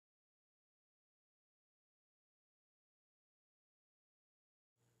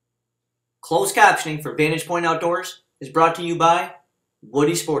Closed captioning for Vantage Point Outdoors is brought to you by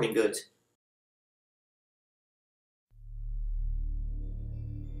Woody Sporting Goods.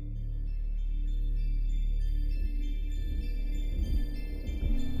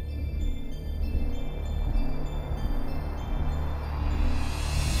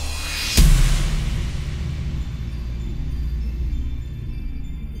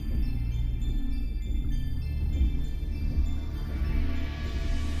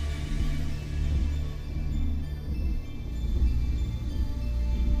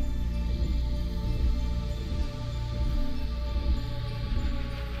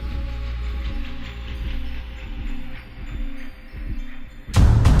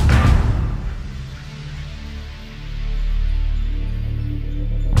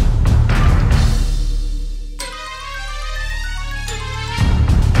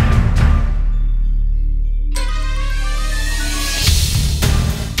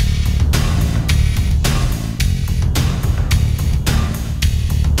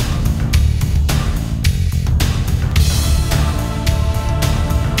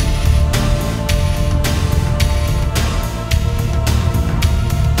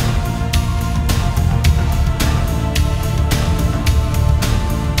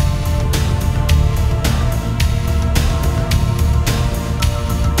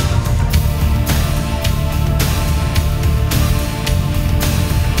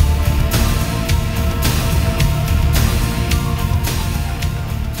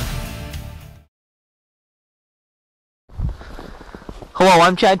 Hello,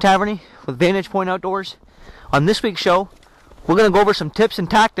 I'm Chad Taverny with Vantage Point Outdoors. On this week's show, we're going to go over some tips and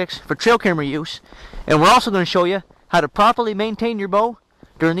tactics for trail camera use, and we're also going to show you how to properly maintain your bow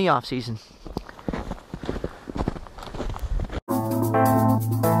during the off-season.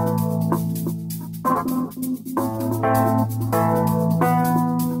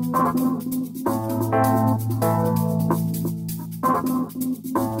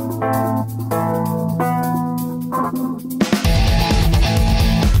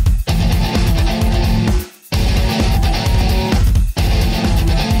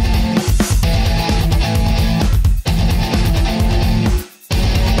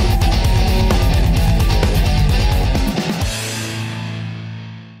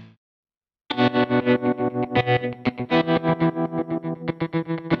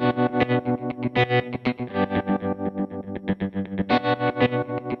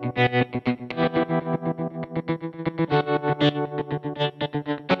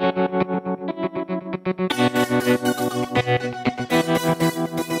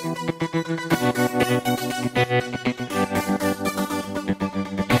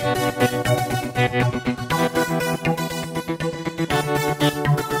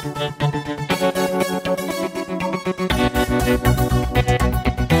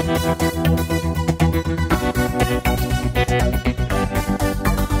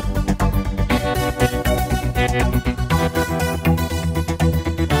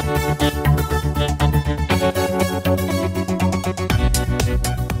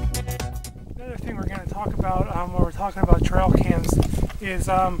 When we're talking about trail cams is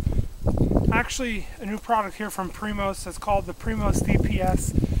actually a new product here from Primos. It's called the Primos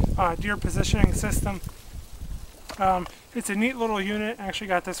DPS deer positioning system. It's a neat little unit. I actually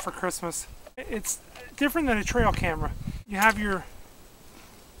got this for Christmas. It's different than a trail camera. You have your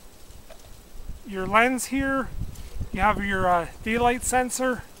lens here, you have your daylight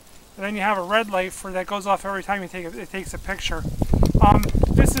sensor, and then you have a red light that goes off every time it takes a picture.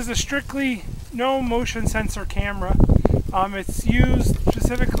 This is a strictly no motion sensor camera. It's used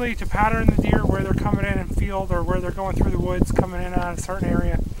specifically to pattern the deer where they're coming in field or where they're going through the woods, coming in out of a certain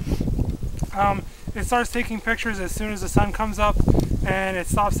area. It starts taking pictures as soon as the sun comes up, and it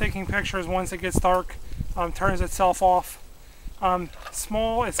stops taking pictures once it gets dark, turns itself off.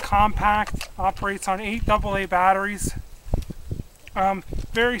 Small, it's compact, operates on 8 AA batteries.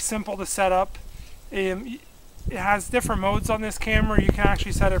 Very simple to set up. It has different modes on this camera. You can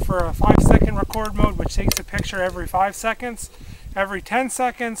actually set it for a 5-second record mode, which takes a picture every 5 seconds, every 10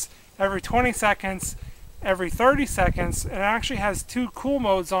 seconds, every 20 seconds, every 30 seconds. And it actually has 2 cool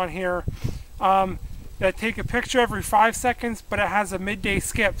modes on here that take a picture every 5 seconds, but it has a midday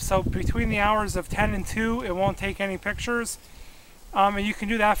skip. So between the hours of 10 and 2, it won't take any pictures. And you can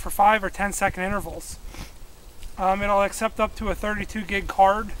do that for 5 or 10-second intervals. It'll accept up to a 32 gig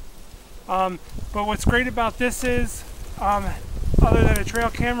card. But what's great about this is, other than a trail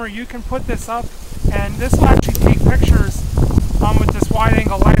camera, you can put this up and this will actually take pictures with this wide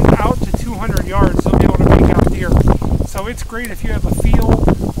angle lens out to 200 yards. You'll be able to make out deer. So it's great if you have a field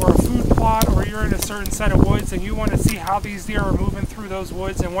or a food plot, or you're in a certain set of woods and you want to see how these deer are moving through those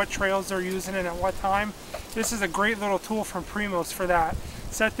woods and what trails they're using and at what time, this is a great little tool from Primos for that.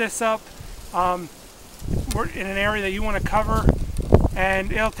 Set this up we're in an area that you want to cover,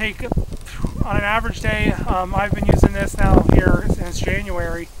 and it'll take, on an average day, I've been using this now here since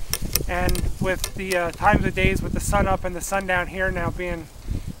January, and with the times of days with the sun up and the sun down here now being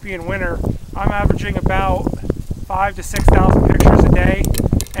winter, I'm averaging about 5,000 to 6,000 pictures a day.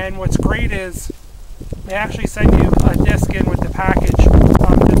 And what's great is they actually send you a disc in with the package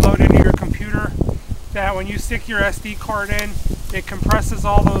to load into your computer, that when you stick your SD card in, it compresses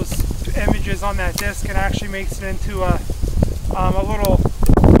all those images on that disc and actually makes it into a little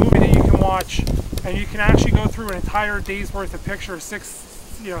movie that you can watch, and you can actually go through an entire day's worth of pictures,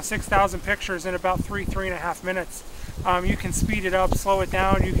 6,000 pictures in about 3.5 minutes. You can speed it up, slow it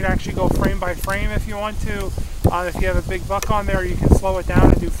down. You can actually go frame by frame if you want to. If you have a big buck on there, you can slow it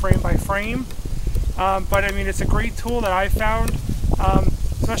down and do frame by frame. But I mean, it's a great tool that I found,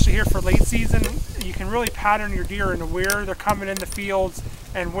 especially here for late season. You can really pattern your deer into where they're coming in the fields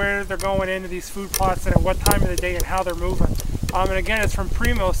and where they're going into these food plots and at what time of the day and how they're moving. And again, it's from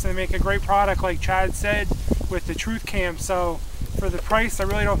Primos, and they make a great product, like Chad said, with the Truth Cam. So for the price, I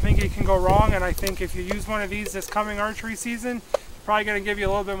really don't think it can go wrong, and I think if you use one of these this coming archery season, it's probably going to give you a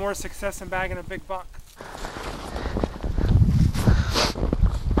little bit more success in bagging a big buck.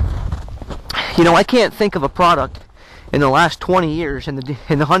 You know, I can't think of a product in the last 20 years in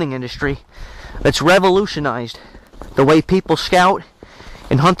the hunting industry that's revolutionized the way people scout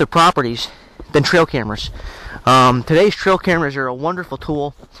and hunt their properties than trail cameras. Today's trail cameras are a wonderful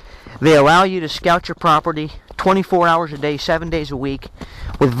tool. They allow you to scout your property 24 hours a day, 7 days a week,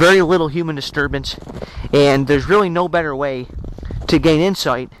 with very little human disturbance, and there's really no better way to gain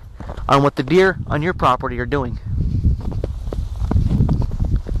insight on what the deer on your property are doing.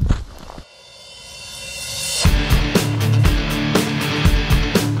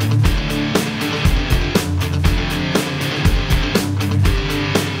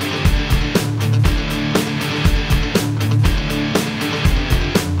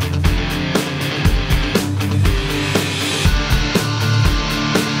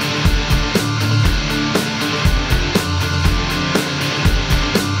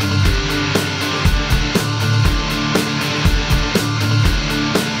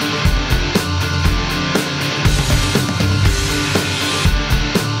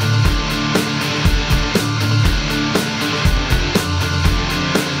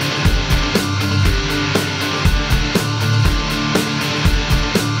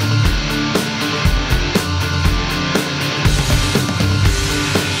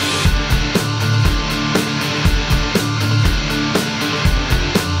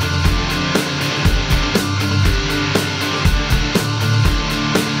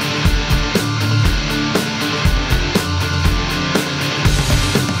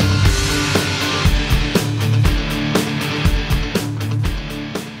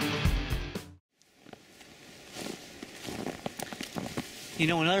 You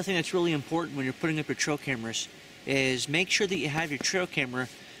know, another thing that's really important when you're putting up your trail cameras is make sure that you have your trail camera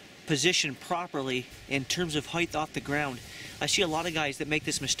positioned properly in terms of height off the ground. I see a lot of guys that make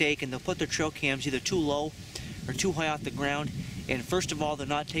this mistake, and they'll put their trail cams either too low or too high off the ground, and first of all, they're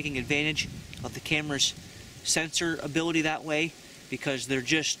not taking advantage of the camera's sensor ability that way, because they're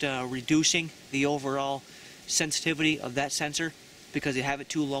just reducing the overall sensitivity of that sensor because they have it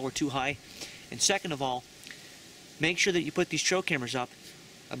too low or too high. And second of all, make sure that you put these trail cameras up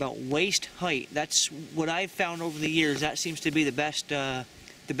about waist height. That's what I've found over the years. That seems to be the best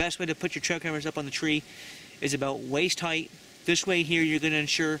way to put your trail cameras up on the tree, is about waist height. This way here, you're going to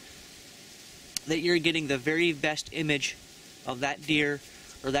ensure that you're getting the very best image of that deer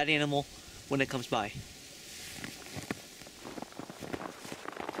or that animal when it comes by.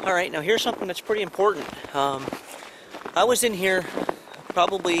 Alright, now here's something that's pretty important. I was in here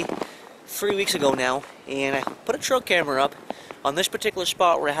probably 3 weeks ago now, and I put a trail camera up on this particular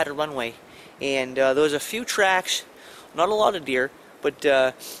spot where I had a runway, and there was a few tracks, not a lot of deer, but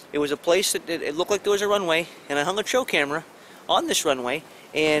it was a place that it looked like there was a runway, and I hung a trail camera on this runway,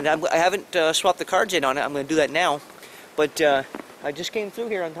 and I haven't swapped the cards in on it. I'm going to do that now, but I just came through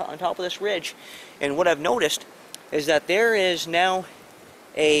here on top of this ridge, and what I've noticed is that there is now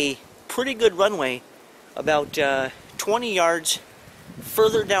a pretty good runway about 20 yards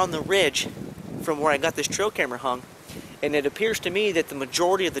further down the ridge from where I got this trail camera hung, and it appears to me that the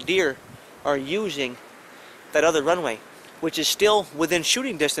majority of the deer are using that other runway, which is still within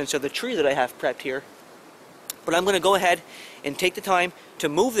shooting distance of the tree that I have prepped here. But I'm going to go ahead and take the time to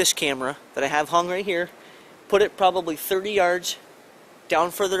move this camera that I have hung right here, put it probably 30 yards down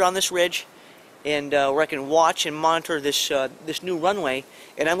further on this ridge, and where I can watch and monitor this this new runway,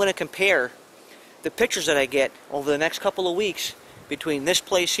 and I'm going to compare the pictures that I get over the next couple of weeks between this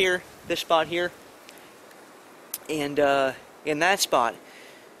place here, this spot here, and in that spot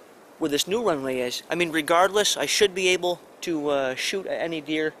where this new runway is. I mean, regardless, I should be able to shoot at any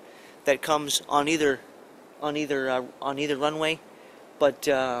deer that comes on either runway. But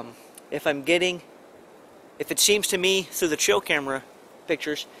if it seems to me through the trail camera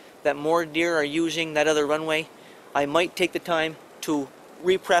pictures that more deer are using that other runway, I might take the time to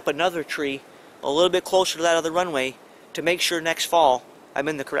re-prep another tree a little bit closer to that other runway to make sure next fall I'm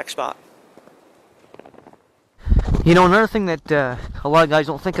in the correct spot. You know, another thing that a lot of guys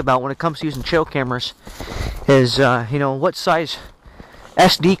don't think about when it comes to using trail cameras is, you know, what size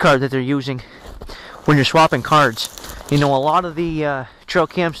SD card that they're using when you're swapping cards. You know, a lot of the trail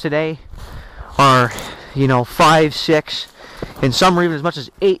cams today are, you know, 5, 6, and some are even as much as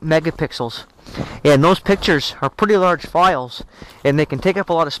 8 megapixels. And those pictures are pretty large files, and they can take up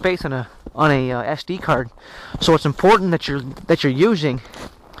a lot of space on a SD card. So it's important that you're using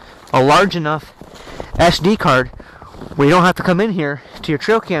a large enough SD card where you don't have to come in here to your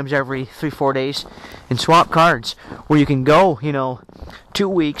trail cams every 3-4 days and swap cards, where you can go, you know, 2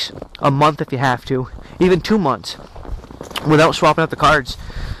 weeks, a month if you have to, even 2 months without swapping out the cards.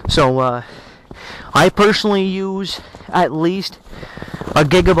 So I personally use at least a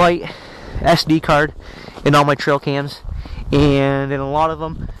gigabyte SD card in all my trail cams, and in a lot of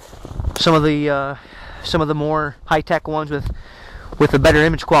them, some of the more high-tech ones with a better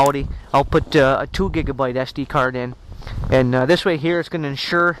image quality, I'll put a 2 gigabyte SD card in, and this way here it's going to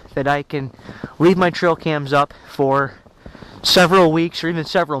ensure that I can leave my trail cams up for several weeks or even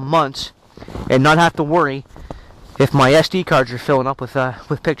several months and not have to worry if my SD cards are filling up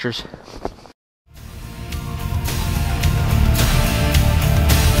with pictures.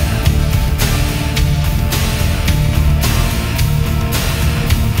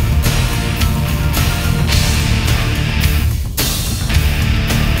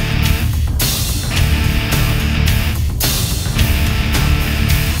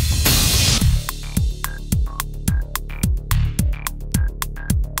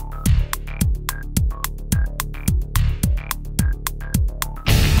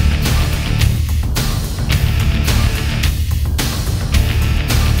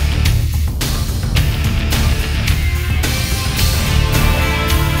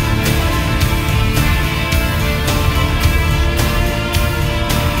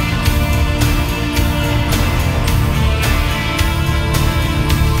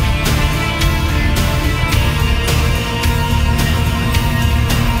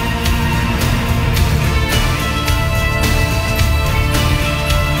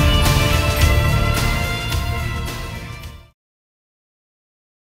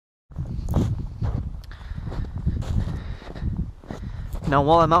 Now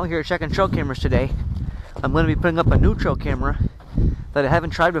while I'm out here checking trail cameras today, I'm going to be putting up a new trail camera that I haven't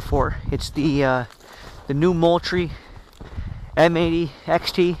tried before. It's the new Moultrie M80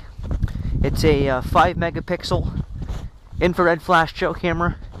 XT. It's a 5 megapixel infrared flash trail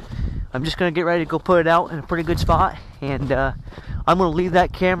camera. I'm just going to get ready to go put it out in a pretty good spot, and I'm going to leave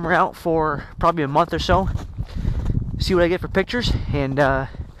that camera out for probably a month or so, see what I get for pictures, and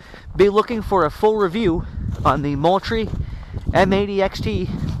be looking for a full review on the Moultrie M80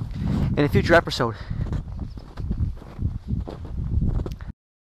 XT in a future episode.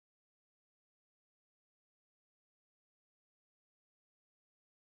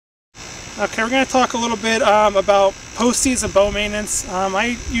 Okay, we're going to talk a little bit about post-season bow maintenance.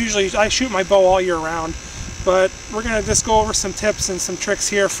 I shoot my bow all year round, but we're going to just go over some tips and some tricks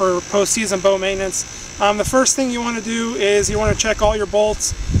here for post-season bow maintenance. The first thing you want to do is you want to check all your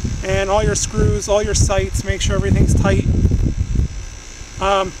bolts and all your screws, all your sights, make sure everything's tight.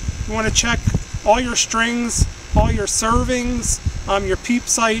 You want to check all your strings, all your servings, your peep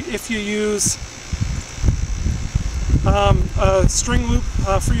sight if you use a string loop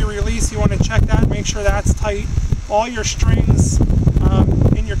for your release. You want to check that, make sure that's tight. All your strings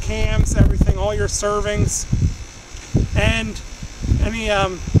in your cams, everything, all your servings, and any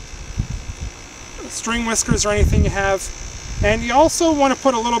string whiskers or anything you have. And you also want to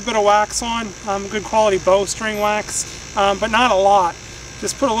put a little bit of wax on, good quality bowstring wax, but not a lot.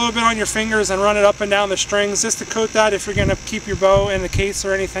 Just put a little bit on your fingers and run it up and down the strings just to coat that if you're going to keep your bow in the case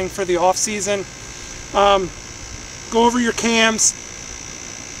or anything for the off season. Go over your cams,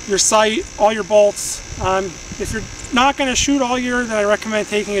 your sight, all your bolts. If you're not going to shoot all year, then I recommend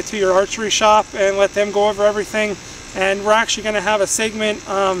taking it to your archery shop and let them go over everything. And we're actually going to have a segment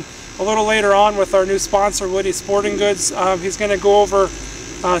a little later on with our new sponsor, Woody Sporting Goods. He's going to go over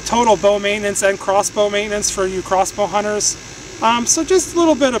total bow maintenance and crossbow maintenance for you crossbow hunters. So just a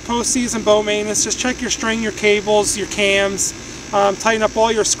little bit of post-season bow maintenance. Just check your string, your cables, your cams, tighten up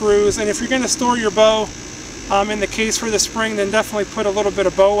all your screws, and if you're going to store your bow in the case for the spring, then definitely put a little bit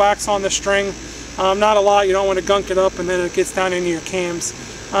of bow wax on the string. Not a lot, you don't want to gunk it up and then it gets down into your cams.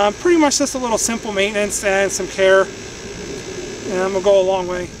 Pretty much just a little simple maintenance and some care, and we'll go a long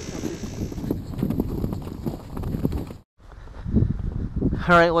way.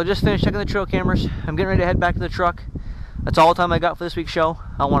 Alright, well, I just finished checking the trail cameras. I'm getting ready to head back to the truck. That's all the time I got for this week's show.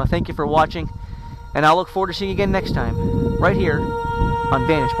 I want to thank you for watching, and I'll look forward to seeing you again next time, right here on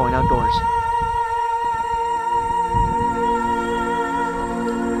Vantage Point Outdoors.